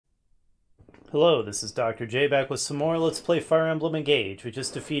Hello, this is Dr. J back with some more Let's Play Fire Emblem Engage. We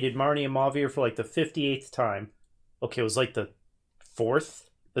just defeated Marnie and Mauvier for like the 58th time. Okay, it was like the 4th,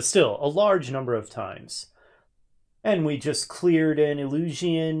 but still, a large number of times. And we just cleared an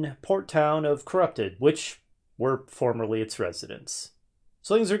Illusian port town of Corrupted, which were formerly its residents.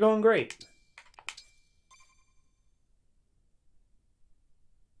 So things are going great.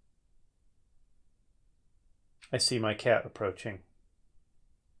 I see my cat approaching.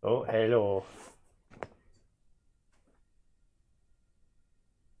 Oh, hello.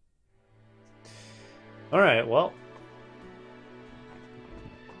 Alright, well.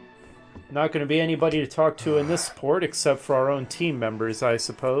 Not going to be anybody to talk to in this port except for our own team members, I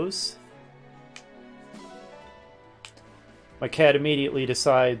suppose. My cat immediately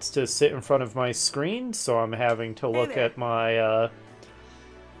decides to sit in front of my screen, so I'm having to look at my,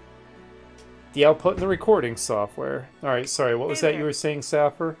 the output in the recording software. Alright, sorry, what was that you were saying,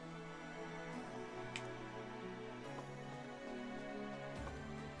 Sapper?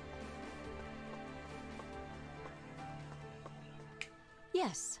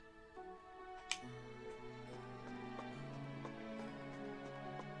 Yes.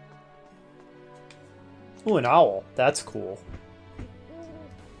 Ooh, an owl. That's cool.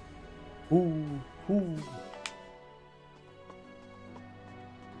 Ooh, ooh.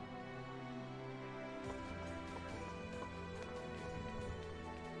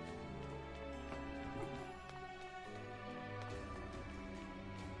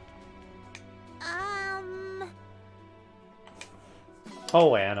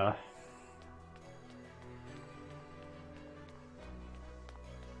 Oh, Anna.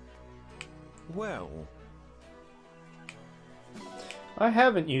 Well, I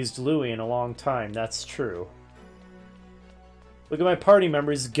haven't used Louis in a long time, that's true. Look at my party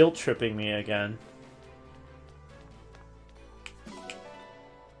members guilt-tripping me again.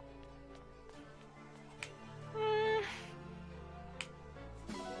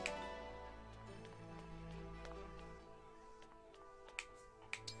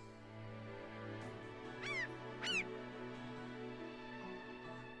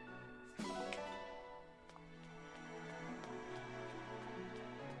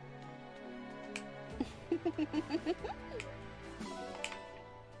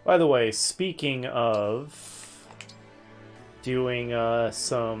 By the way, speaking of doing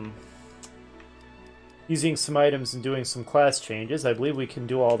using some items and doing some class changes, I believe we can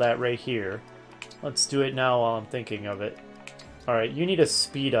do all that right here. Let's do it now while I'm thinking of it. Alright, you need a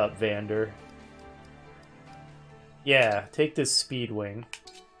speed up, Vander. Yeah, take this speed wing.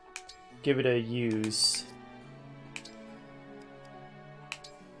 Give it a use.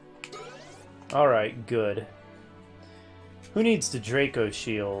 Alright, good. Who needs the Draco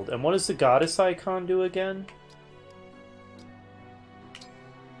shield? And what does the goddess icon do again?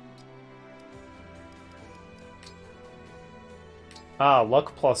 Ah,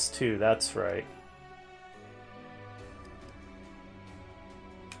 luck +2, that's right.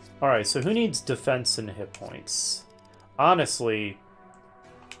 Alright, so who needs defense and hit points? Honestly,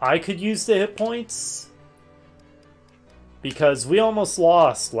 I could use the hit points. Because we almost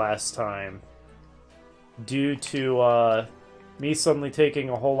lost last time. Due to, me suddenly taking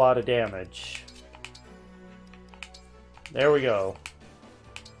a whole lot of damage. There we go.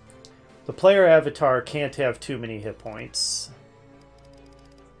 The player avatar can't have too many hit points.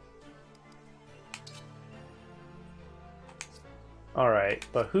 Alright,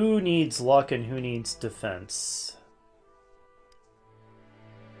 but who needs luck and who needs defense?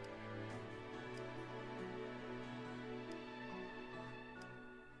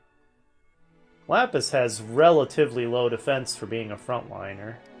 Lapis has relatively low defense for being a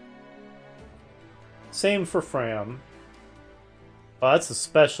frontliner. Same for Fram. Oh, that's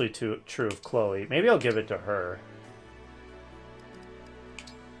especially true of Chloe. Maybe I'll give it to her.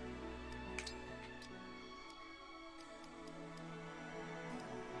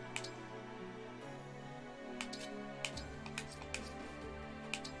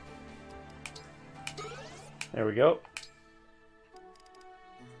 There we go.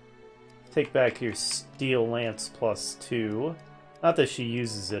 Take back your Steel Lance +2. Not that she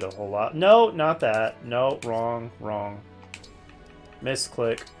uses it a whole lot. No, not that. No, wrong, wrong.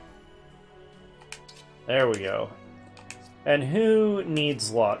 Misclick. There we go. And who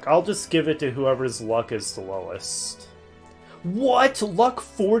needs luck? I'll just give it to whoever's luck is the lowest. What? Luck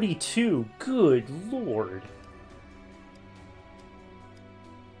 42? Good lord.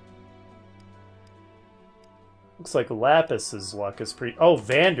 Looks like Lapis's luck is pretty... Oh,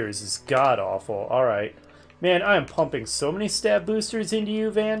 Vander's is god-awful. Alright. Man, I am pumping so many stab boosters into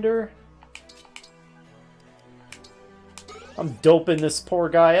you, Vander. I'm doping this poor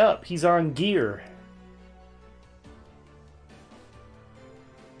guy up. He's on gear.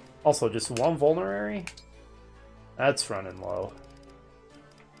 Also, just one vulnerary? That's running low.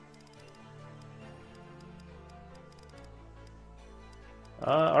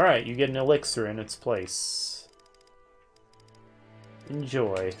 Alright, you get an elixir in its place.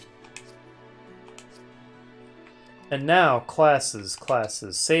 Enjoy. And now, classes.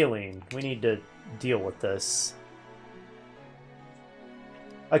 Saline. We need to deal with this.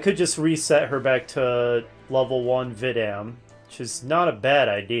 I could just reset her back to level 1 Vidam, which is not a bad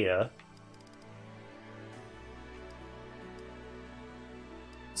idea.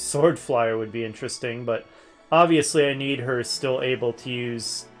 Sword Flyer would be interesting, but obviously I need her still able to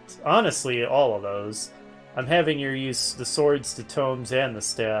use, honestly, all of those. I'm having her use the swords, the tomes, and the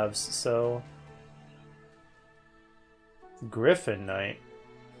staves, so... Griffin Knight.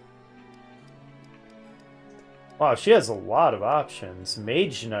 Wow, she has a lot of options.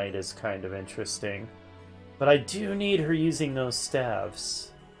 Mage Knight is kind of interesting. But I do need her using those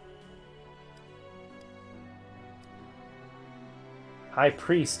staves. High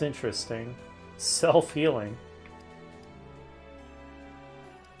Priest, interesting. Self-healing.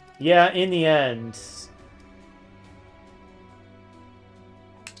 Yeah, in the end...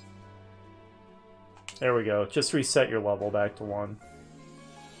 There we go. Just reset your level back to 1.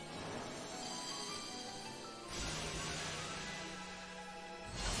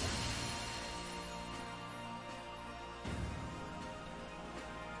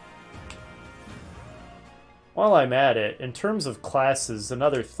 While I'm at it, in terms of classes,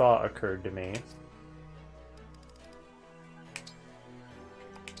 another thought occurred to me.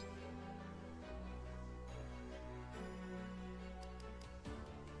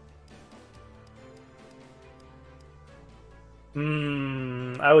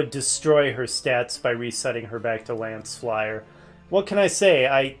 I would destroy her stats by resetting her back to Lance Flyer. What can I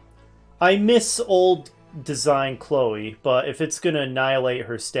say? I miss old design Chloe, but if it's gonna annihilate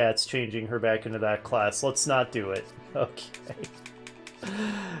her stats, changing her back into that class, let's not do it. Okay.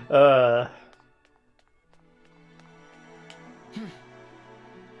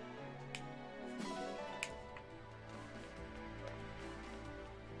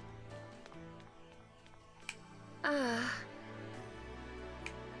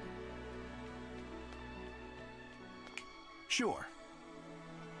 Sure.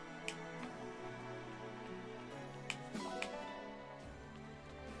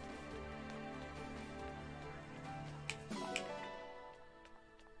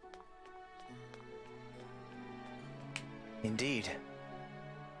 Indeed.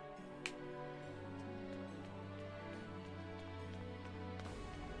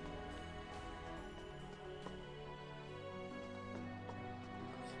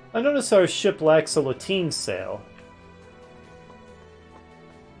 I notice our ship lacks a lateen sail.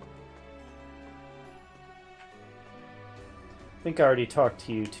 I think I already talked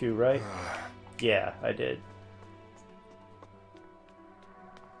to you too, right? Yeah, I did.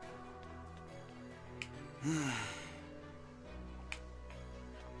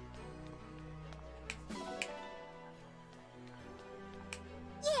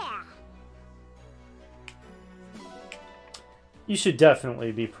 You should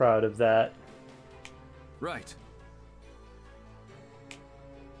definitely be proud of that. Right.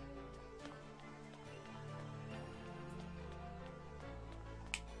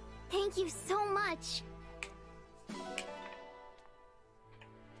 Thank you so much.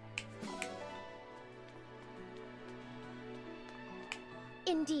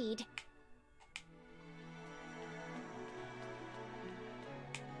 Indeed.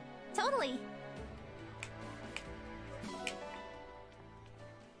 Totally.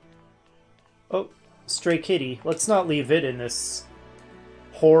 Oh, Stray Kitty. Let's not leave it in this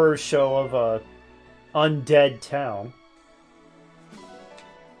horror show of a undead town.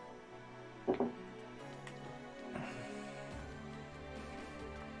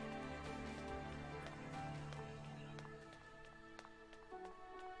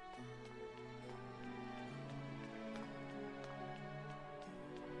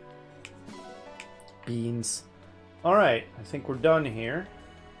 Beans. Alright, I think we're done here.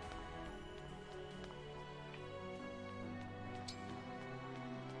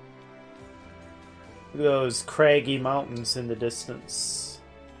 Look at those craggy mountains in the distance.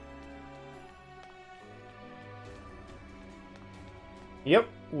 Yep,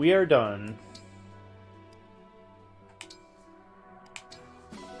 we are done.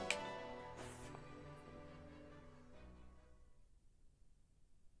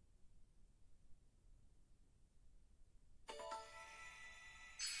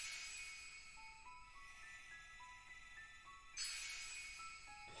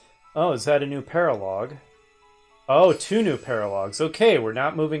 Oh, is that a new paralogue? Oh, 2 new paralogs. Okay, we're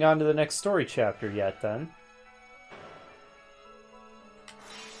not moving on to the next story chapter yet, then.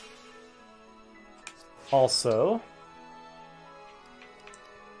 Also...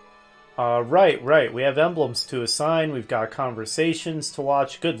 right. We have emblems to assign. We've got conversations to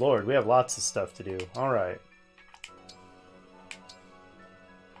watch. Good lord, we have lots of stuff to do. Alright.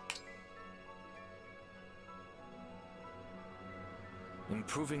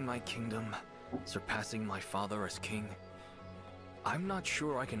 Improving my kingdom, surpassing my father as king. I'm not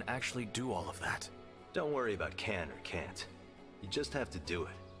sure I can actually do all of that. Don't worry about can or can't. You just have to do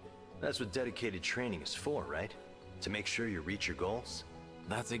it. That's what dedicated training is for, right? To make sure you reach your goals?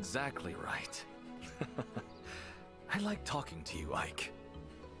 That's exactly right. I like talking to you, Ike.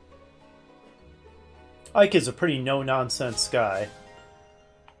 Ike is a pretty no-nonsense guy.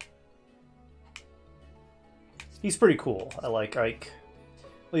 He's pretty cool. I like Ike.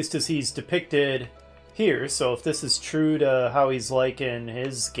 At least as he's depicted here, so if this is true to how he's like in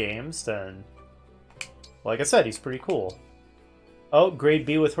his games, then... like I said, he's pretty cool. Oh, grade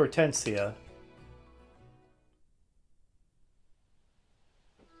B with Hortensia.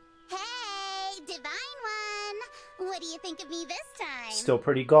 Hey, Divine One! What do you think of me this time? Still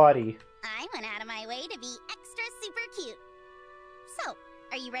pretty gaudy. I went out of my way to be extra super cute. So,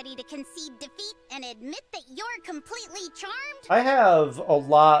 are you ready to concede defeat and admit that you're completely charmed? I have a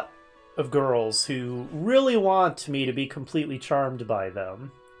lot of girls who really want me to be completely charmed by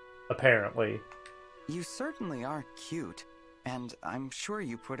them, apparently. You certainly are cute, and I'm sure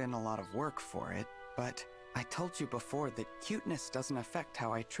you put in a lot of work for it, but I told you before that cuteness doesn't affect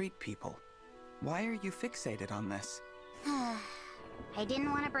how I treat people. Why are you fixated on this? I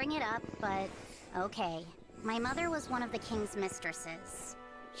didn't want to bring it up, but okay. My mother was one of the king's mistresses.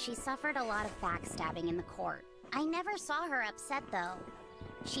 She suffered a lot of backstabbing in the court. I never saw her upset, though.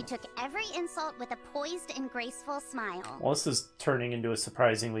 She took every insult with a poised and graceful smile. Well, this is turning into a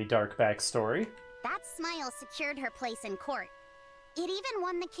surprisingly dark backstory. That smile secured her place in court. It even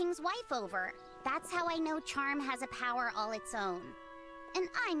won the king's wife over. That's how I know charm has a power all its own. And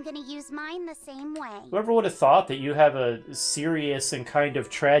I'm gonna use mine the same way. Whoever would have thought that you have a serious and kind of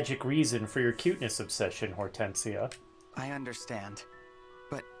tragic reason for your cuteness obsession, Hortensia? I understand.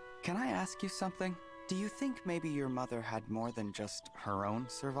 But can I ask you something? Do you think maybe your mother had more than just her own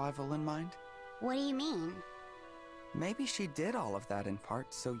survival in mind? What do you mean? Maybe she did all of that in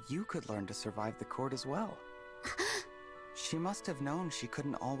part so you could learn to survive the court as well. She must have known she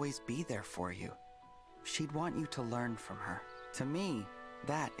couldn't always be there for you. She'd want you to learn from her. To me,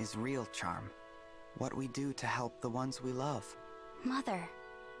 that is real charm. What we do to help the ones we love. Mother,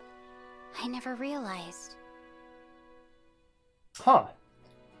 I never realized. Huh.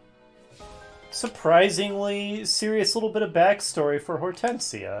 Surprisingly serious little bit of backstory for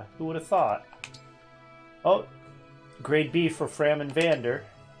Hortensia. Who would have thought? Oh, grade B for Fram and Vander.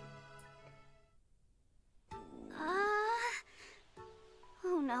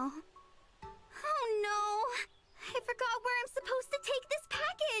 Oh no. Oh no! I forgot where I'm supposed to take this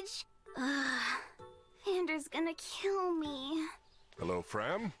package! Vander's gonna kill me. Hello,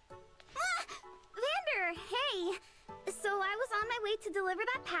 Fram? Vander, hey! So I was on my way to deliver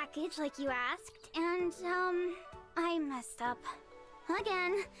that package like you asked, and, I messed up.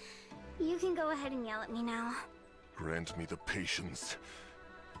 Again. You can go ahead and yell at me now. Grant me the patience.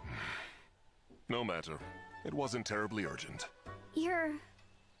 No matter. It wasn't terribly urgent.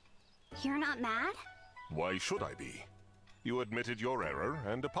 You're not mad? Why should I be? You admitted your error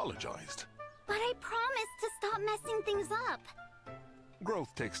and apologized. But I promised to stop messing things up.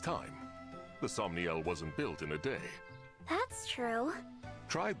 Growth takes time. The Somniel wasn't built in a day. That's true.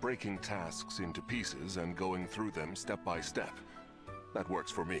 Try breaking tasks into pieces and going through them step by step. That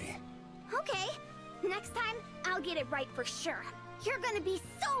works for me. Okay. Next time, I'll get it right for sure. You're gonna be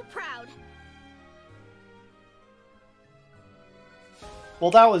so proud.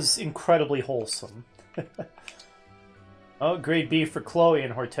 Well, that was incredibly wholesome. Oh, grade B for Chloe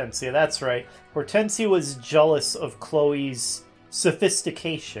and Hortensia. That's right. Hortensia was jealous of Chloe's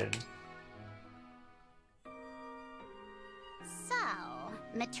sophistication. So,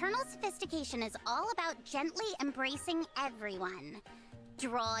 maternal sophistication is all about gently embracing everyone,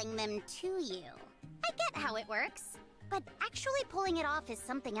 drawing them to you. I get how it works, but actually pulling it off is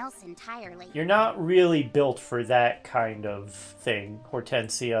something else entirely. You're not really built for that kind of thing,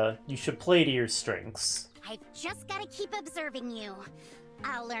 Hortensia. You should play to your strengths. I've just gotta keep observing you.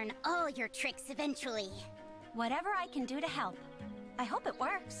 I'll learn all your tricks eventually. Whatever I can do to help. I hope it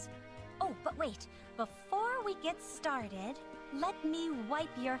works. Oh, but wait. Before we get started, let me wipe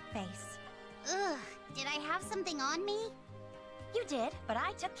your face. Ugh, did I have something on me? You did, but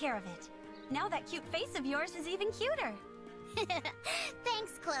I took care of it. Now that cute face of yours is even cuter.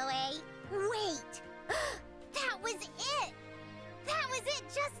 Thanks, Chloe. Wait! That was it! That was it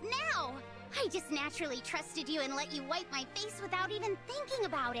just now! I just naturally trusted you and let you wipe my face without even thinking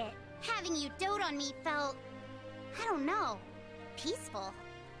about it. Having you dote on me felt... I don't know... peaceful.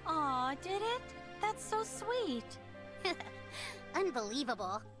 Aw, did it? That's so sweet.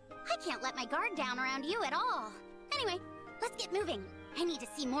 Unbelievable. I can't let my guard down around you at all. Anyway, let's get moving. I need to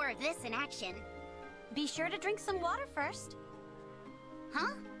see more of this in action. Be sure to drink some water first.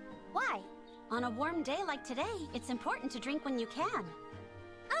 Huh? Why? On a warm day like today, it's important to drink when you can.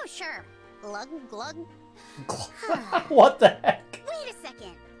 Oh, sure. Glug, glug. What the heck? Wait a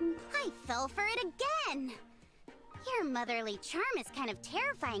second. I fell for it again. Your motherly charm is kind of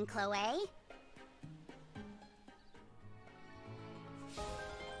terrifying, Chloe.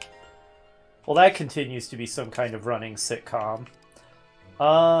 Well, that continues to be some kind of running sitcom.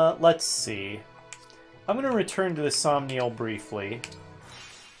 Let's see. I'm going to return to the Somniel briefly.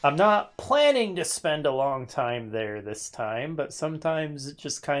 I'm not planning to spend a long time there this time, but sometimes it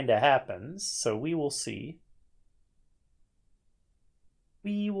just kind of happens, so we will see.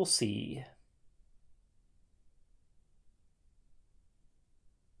 We will see.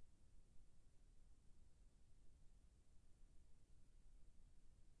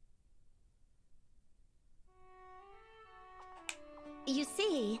 You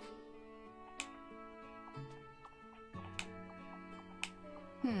see...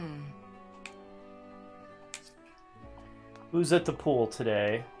 Who's at the pool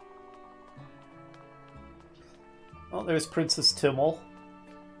today? Oh, there's Princess Timmel.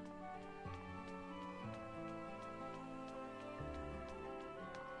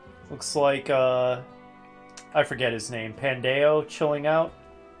 Looks like, I forget his name. Pandeo chilling out.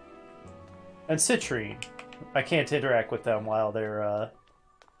 And Citrine. I can't interact with them while they're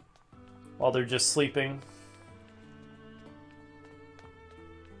just sleeping.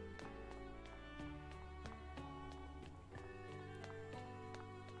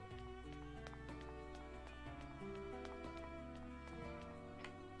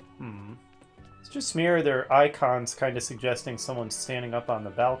 It's just me, or their icons kind of suggesting someone's standing up on the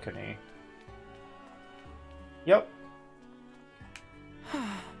balcony. Yep.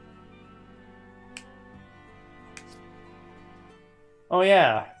 Oh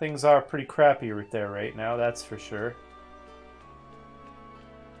yeah, things are pretty crappy right there right now, that's for sure.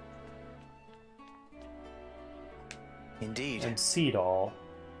 Indeed. And seed all.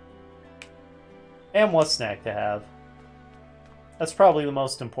 And what snack to have. That's probably the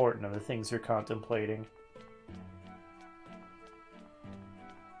most important of the things you're contemplating.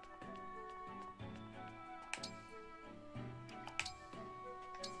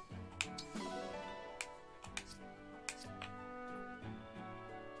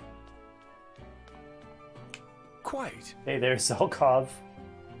 Quite. Hey there, Zelkov.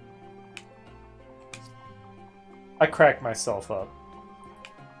 I cracked myself up.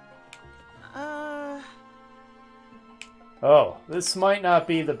 Oh, this might not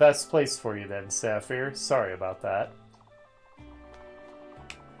be the best place for you then, Sapphire. Sorry about that.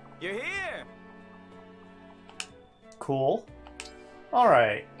 You're here! Cool.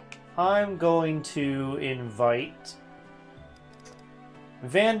 Alright. I'm going to invite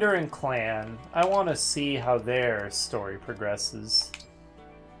Vander and Clan. I want to see how their story progresses.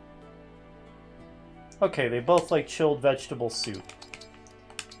 Okay, they both like chilled vegetable soup.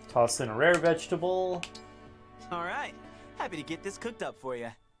 Toss in a rare vegetable. Alright. Happy to get this cooked up for you.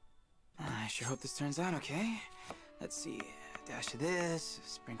 I sure hope this turns out okay. Let's see. Dash of this,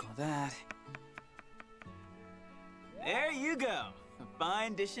 sprinkle of that. There you go. A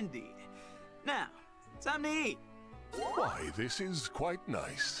fine dish indeed. Now, time to eat. Why, this is quite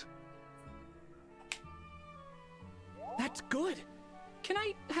nice. That's good. Can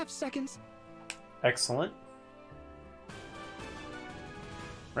I have seconds? Excellent.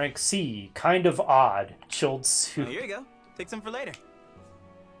 Rank C, kind of odd. Chilled soup. Here you go. Take some for later.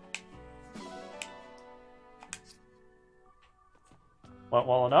 Went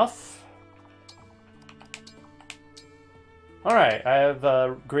well enough. Alright, I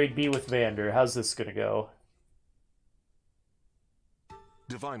have grade B with Vander. How's this gonna go?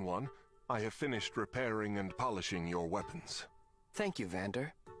 Divine One, I have finished repairing and polishing your weapons. Thank you,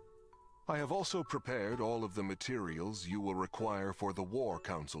 Vander. I have also prepared all of the materials you will require for the War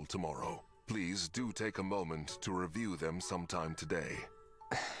Council tomorrow. Please do take a moment to review them sometime today.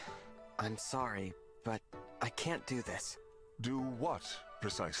 I'm sorry, but I can't do this. Do what,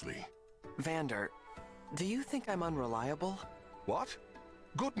 precisely? Vander, do you think I'm unreliable? What?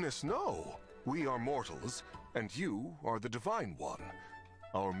 Goodness, no! We are mortals, And you are the Divine One,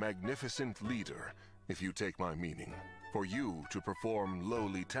 our magnificent leader, if you take my meaning. For you to perform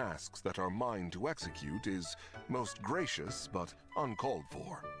lowly tasks that are mine to execute is most gracious but uncalled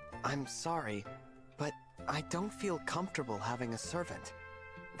for. I'm sorry, but I don't feel comfortable having a servant.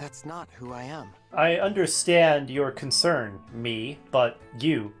 That's not who I am. I understand your concern, me, but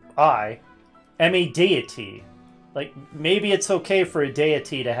I am a deity. Like, maybe it's okay for a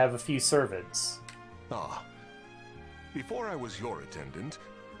deity to have a few servants. Ah. Before I was your attendant,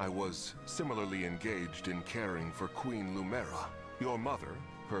 I was similarly engaged in caring for Queen Lumera. Your mother,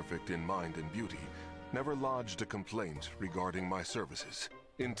 perfect in mind and beauty, never lodged a complaint regarding my services.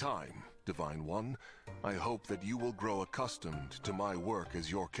 In time, Divine One, I hope that you will grow accustomed to my work as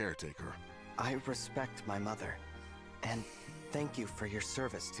your caretaker. I respect my mother, and thank you for your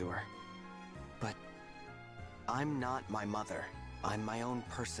service to her. But I'm not my mother. I'm my own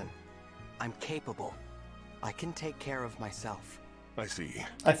person. I'm capable. I can take care of myself. I see.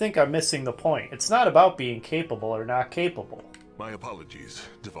 I think I'm missing the point. It's not about being capable or not capable. My apologies,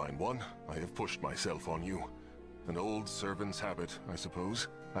 Divine One. I have pushed myself on you. An old servant's habit, I suppose.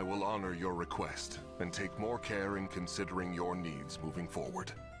 I will honor your request and take more care in considering your needs moving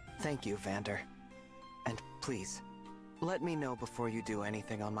forward. Thank you, Vander. And please, let me know before you do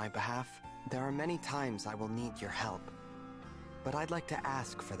anything on my behalf. There are many times I will need your help, but I'd like to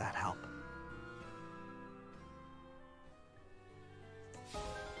ask for that help.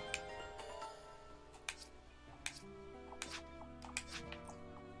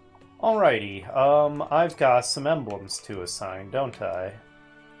 Alrighty, I've got some emblems to assign, don't I?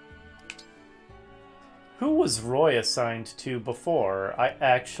 Who was Roy assigned to before? I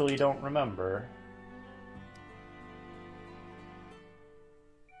actually don't remember.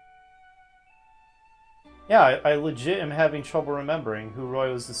 Yeah, I legit am having trouble remembering who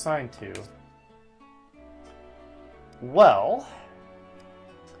Roy was assigned to. Well,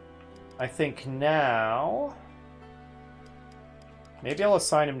 I think now... maybe I'll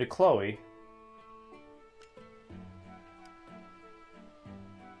assign him to Chloe.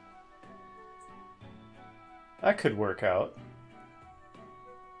 That could work out.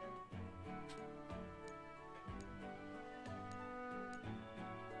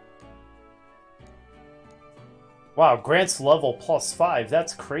 Wow, grants level +5.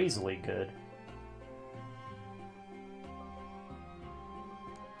 That's crazily good.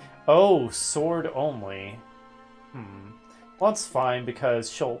 Oh, sword only. Well, that's fine,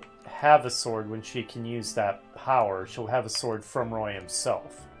 because she'll have a sword when she can use that power. She'll have a sword from Roy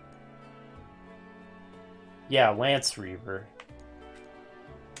himself. Yeah, Lance Reaver.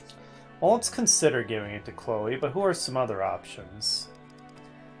 Well, let's consider giving it to Chloe, but who are some other options?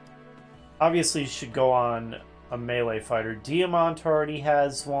 Obviously, you should go on a melee fighter. Diamant already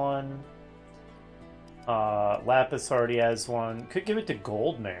has one. Lapis already has one. Could give it to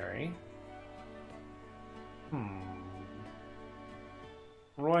Goldmary.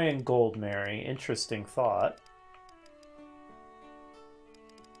 Roy and Goldmary. Interesting thought.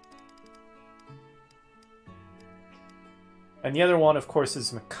 And the other one, of course,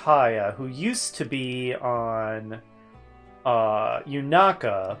 is Micaiah, who used to be on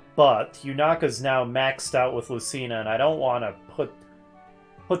Yunaka, but Yunaka's now maxed out with Lucina, and I don't want to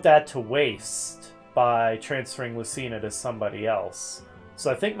put that to waste by transferring Lucina to somebody else. So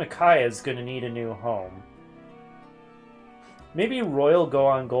I think Micaiah is going to need a new home. Maybe Roy will go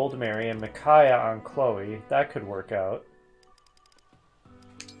on Goldmary and Micaiah on Chloe. That could work out.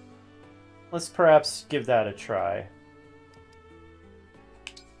 Let's perhaps give that a try.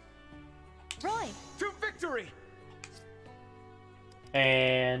 Roy! To victory!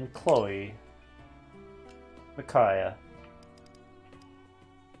 And Chloe. Micaiah.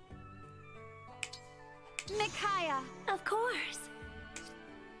 Micaiah! Of course!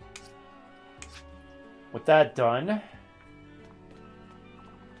 With that done,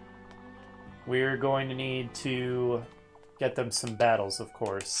 we're going to need to get them some battles, of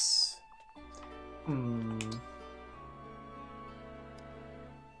course.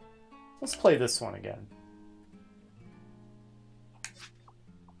 Let's play this one again.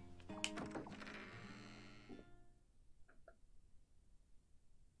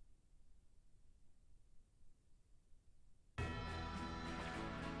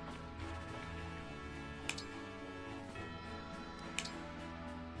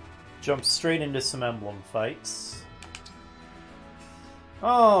 Jump straight into some emblem fights.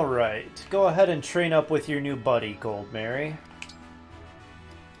 Alright, go ahead and train up with your new buddy, Goldmary.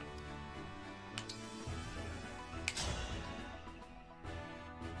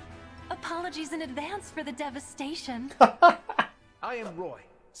 Apologies in advance for the devastation. I am Roy,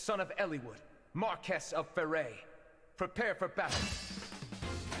 son of Eliwood. Marquess of Ferre. Prepare for battle.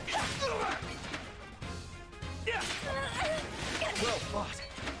 Well fought.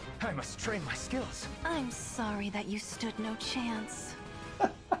 I must train my skills. I'm sorry that you stood no chance.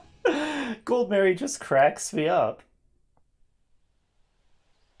 Gold Mary just cracks me up.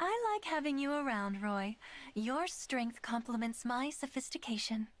 I like having you around, Roy. Your strength complements my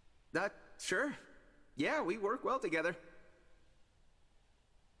sophistication. Sure. Yeah, we work well together.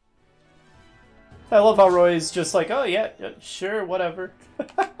 I love how Roy is just like, oh yeah, sure, whatever.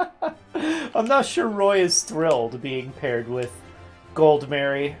 I'm not sure Roy is thrilled being paired with Gold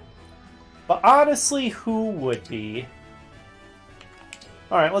Mary. But honestly, who would be?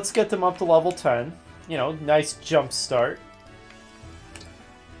 Alright, let's get them up to level 10. You know, nice jump start.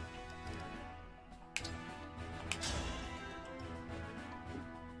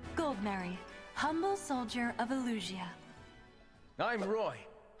 Gold Mary, humble soldier of Illusia. I'm Roy.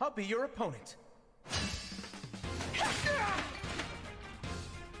 I'll be your opponent.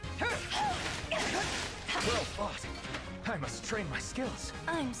 Well fought. I must train my skills.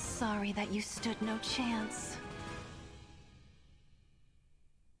 I'm sorry that you stood no chance.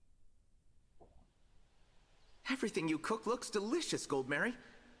 Everything you cook looks delicious, Gold Mary.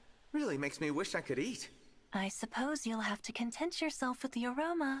 Really makes me wish I could eat. I suppose you'll have to content yourself with the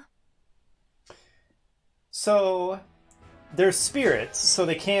aroma. So, they're spirits, so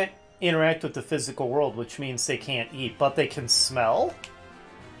they can't interact with the physical world, which means they can't eat, but they can smell?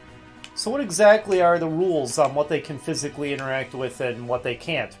 So what exactly are the rules on what they can physically interact with and what they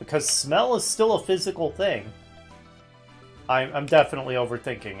can't? Because smell is still a physical thing. I'm definitely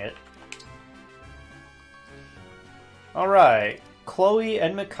overthinking it. Alright, Chloe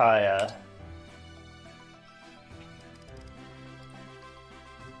and Micaiah.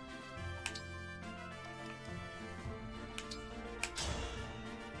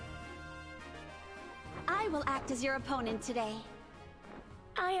 I will act as your opponent today.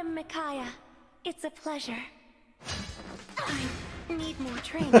 I am Micaiah. It's a pleasure. I need more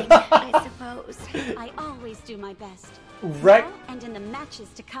training, I suppose. I always do my best. Now and in the matches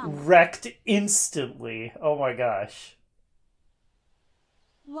to come. Wrecked instantly. Oh my gosh.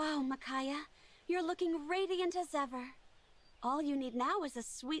 Wow, Micaiah. You're looking radiant as ever. All you need now is a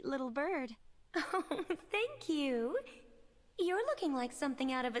sweet little bird. Oh, thank you. You're looking like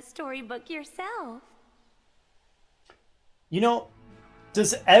something out of a storybook yourself. You know,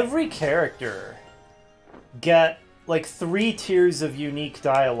 does every character get like 3 tiers of unique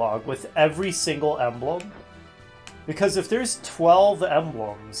dialogue with every single emblem? Because if there's 12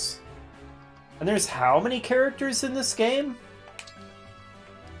 emblems, and there's how many characters in this game?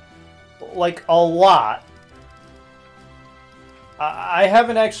 Like, a lot. I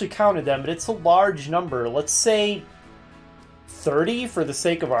haven't actually counted them, but it's a large number. Let's say 30 for the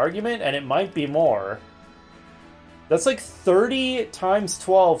sake of argument, and it might be more. That's like 30 times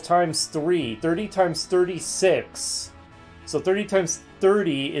 12 times 3. 30 times 36. So 30 times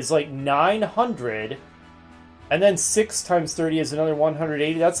 30 is like 900. And then 6 times 30 is another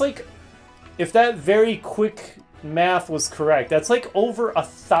 180. That's like, if that very quick math was correct, that's like over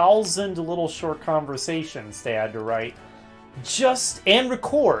 1,000 little short conversations they had to write. And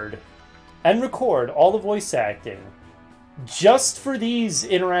record all the voice acting. Just for these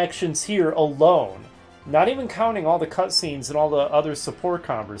interactions here alone. Not even counting all the cutscenes and all the other support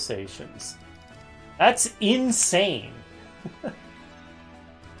conversations. That's insane.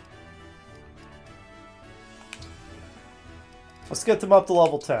 Let's get them up to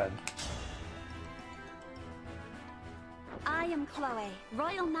level 10. I am Chloe,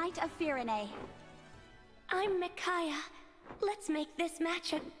 Royal Knight of Firene. I'm Micaiah. Let's make this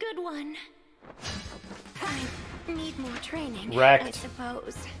match a good one. I need more training, Wrecked. I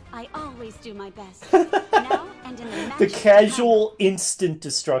suppose. I always do my best. Now and in the match. The casual instant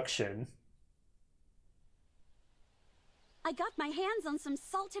destruction. I got my hands on some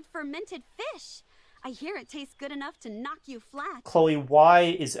salted fermented fish. I hear it tastes good enough to knock you flat. Chloe, why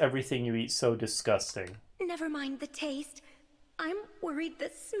is everything you eat so disgusting? Never mind the taste. I'm worried the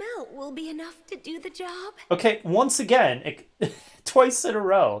smell will be enough to do the job. Okay, once again, twice in a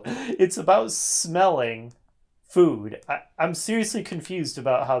row, it's about smelling food. I'm seriously confused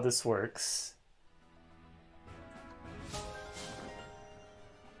about how this works.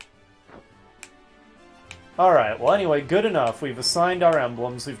 Alright, well anyway, good enough. We've assigned our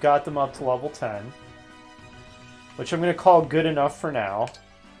emblems. We've got them up to level 10. Which I'm going to call good enough for now.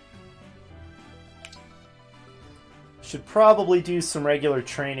 Should probably do some regular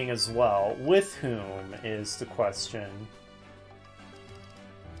training as well. With whom is the question.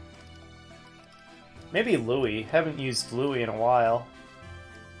 Maybe Louis. Haven't used Louis in a while.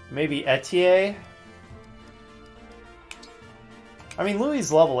 Maybe Etier? I mean, Louis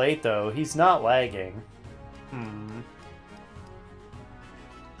is level 8, though. He's not lagging.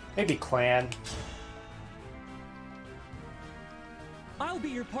 Maybe Clan. I'll be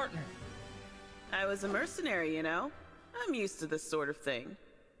your partner. I was a mercenary, you know? I'm used to this sort of thing.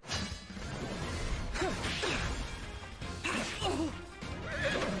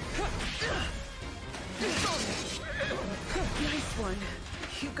 Nice one.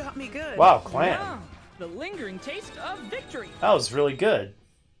 You got me good. Wow, Clan. Yeah, the lingering taste of victory. That was really good.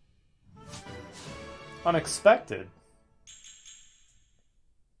 Unexpected.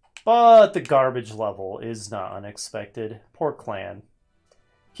 But the garbage level is not unexpected. Poor Clan.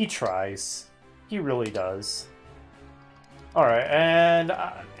 He tries. He really does. Alright, and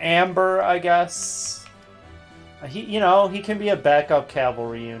Amber, I guess. He can be a backup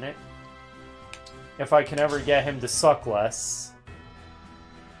cavalry unit. If I can ever get him to suck less.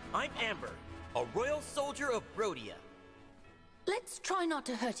 I'm Amber, a royal soldier of Rhodia. Let's try not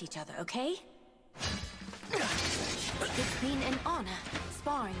to hurt each other, okay? It's been an honor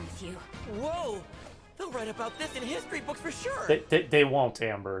sparring with you. Whoa! They'll write about this in history books for sure. They won't,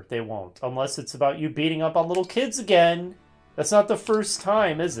 Amber. They won't. Unless it's about you beating up on little kids again. That's not the first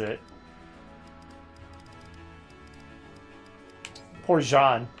time, is it? Poor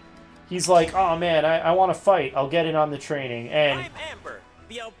Jean. He's like, oh man, I want to fight. I'll get in on the training. And I'm Amber,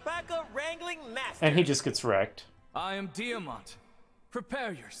 the alpaca wrangling master. And he just gets wrecked. I am Diamant.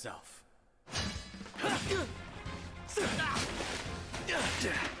 Prepare yourself.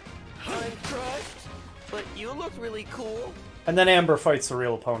 I'm crushed, but you look really cool. And then Amber fights the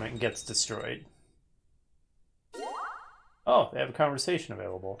real opponent and gets destroyed. Oh, they have a conversation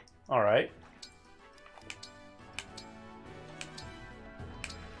available. Alright.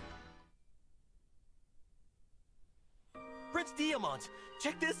 Prince Diamant,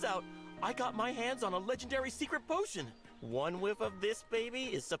 check this out. I got my hands on a legendary secret potion. One whiff of this baby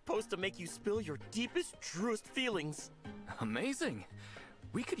is supposed to make you spill your deepest, truest feelings. Amazing.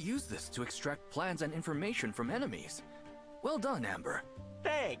 We could use this to extract plans and information from enemies. Well done, Amber.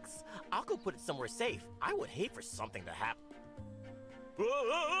 Thanks. I'll go put it somewhere safe. I would hate for something to happen.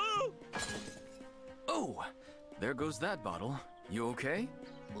 Oh, there goes that bottle. You okay?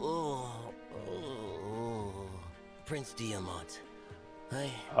 Oh, Prince Diamant.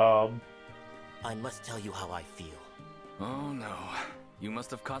 I must tell you how I feel. Oh no. You must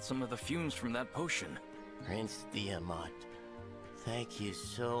have caught some of the fumes from that potion. Prince Diamant, thank you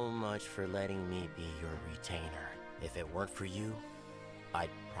so much for letting me be your retainer. If it weren't for you, I'd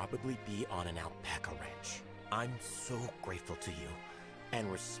probably be on an alpaca ranch. I'm so grateful to you and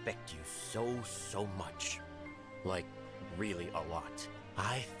respect you so much. Like, really a lot.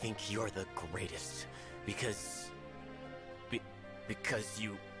 I think you're the greatest because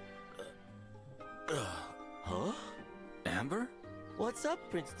you... huh? Amber? What's up,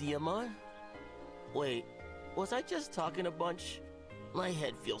 Prince Diamant? Wait, was I just talking a bunch? My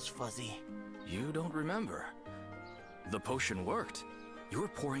head feels fuzzy. You don't remember. The potion worked. You were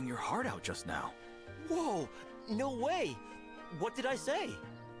pouring your heart out just now. Whoa, no way! What did I say?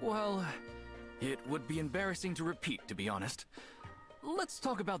 Well, it would be embarrassing to repeat, to be honest. Let's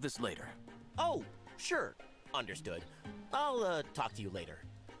talk about this later. Oh, sure. Understood. I'll, talk to you later.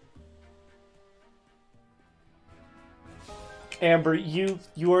 Amber, you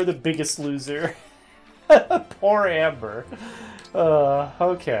are the biggest loser. Poor Amber.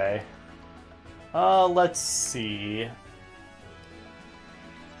 Okay. Let's see.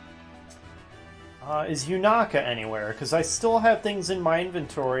 Is Yunaka anywhere? Because I still have things in my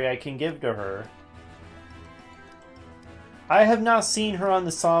inventory I can give to her. I have not seen her on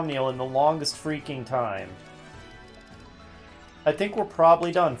the Somnial in the longest freaking time. I think we're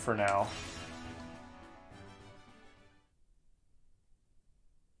probably done for now.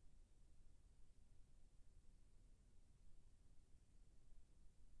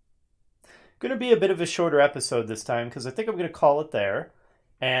 Going to be a bit of a shorter episode this time because I think I'm going to call it there.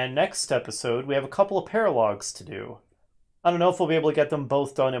 And next episode, we have a couple of paralogs to do. I don't know if we'll be able to get them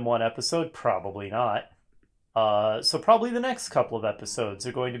both done in one episode. Probably not. So probably the next couple of episodes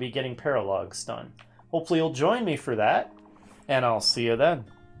are going to be getting paralogs done. Hopefully you'll join me for that, and I'll see you then.